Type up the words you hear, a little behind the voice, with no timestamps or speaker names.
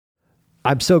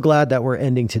I'm so glad that we're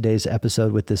ending today's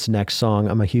episode with this next song.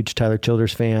 I'm a huge Tyler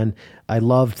Childers fan. I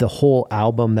loved the whole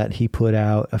album that he put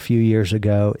out a few years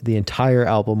ago. The entire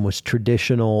album was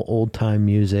traditional old-time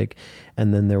music.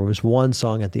 And then there was one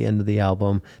song at the end of the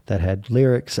album that had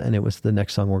lyrics, and it was the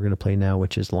next song we're going to play now,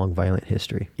 which is Long Violent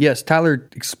History. Yes, Tyler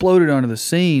exploded onto the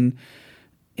scene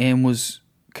and was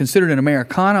considered an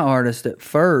Americana artist at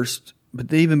first,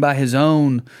 but even by his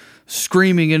own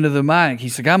screaming into the mic,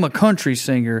 he's like, I'm a country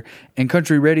singer, and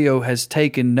country radio has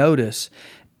taken notice.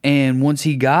 And once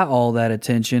he got all that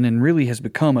attention and really has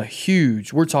become a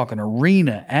huge, we're talking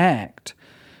arena act,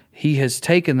 he has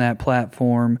taken that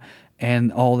platform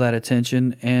and all that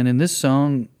attention, and in this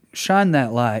song, shine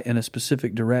that light in a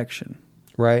specific direction.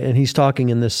 Right, and he's talking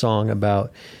in this song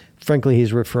about, frankly,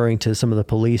 he's referring to some of the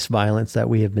police violence that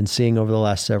we have been seeing over the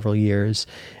last several years.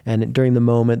 And during the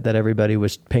moment that everybody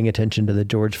was paying attention to the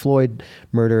George Floyd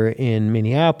murder in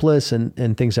Minneapolis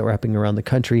and things that were happening around the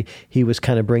country, he was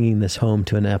kind of bringing this home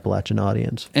to an Appalachian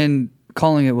audience. And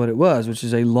calling it what it was, which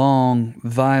is a long,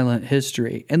 violent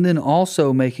history. And then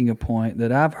also making a point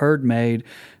that I've heard made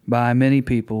by many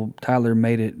people. Tyler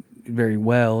made it very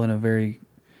well in a very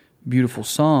beautiful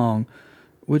song,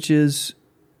 which is,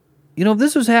 you know, if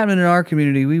this was happening in our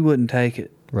community, we wouldn't take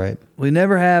it. Right. We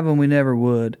never have and we never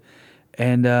would.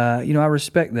 And, you know, I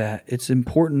respect that. It's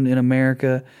important in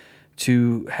America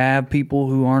to have people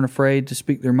who aren't afraid to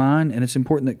speak their mind, and it's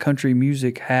important that country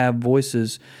music have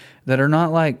voices that are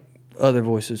not like other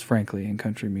voices, frankly, in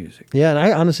country music. Yeah,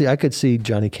 and I could see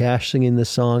Johnny Cash singing this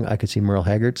song. I could see Merle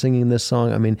Haggard singing this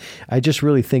song. I mean, I just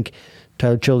really think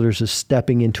Tyler Childers is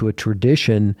stepping into a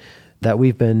tradition that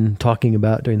we've been talking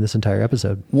about during this entire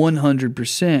episode.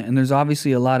 100%. And there's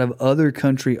obviously a lot of other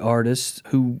country artists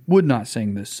who would not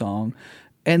sing this song.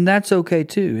 And that's okay,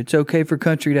 too. It's okay for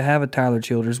country to have a Tyler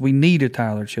Childers. We need a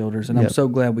Tyler Childers, and I'm so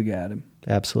glad we got him.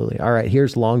 Absolutely. All right,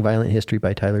 here's Long Violent History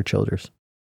by Tyler Childers.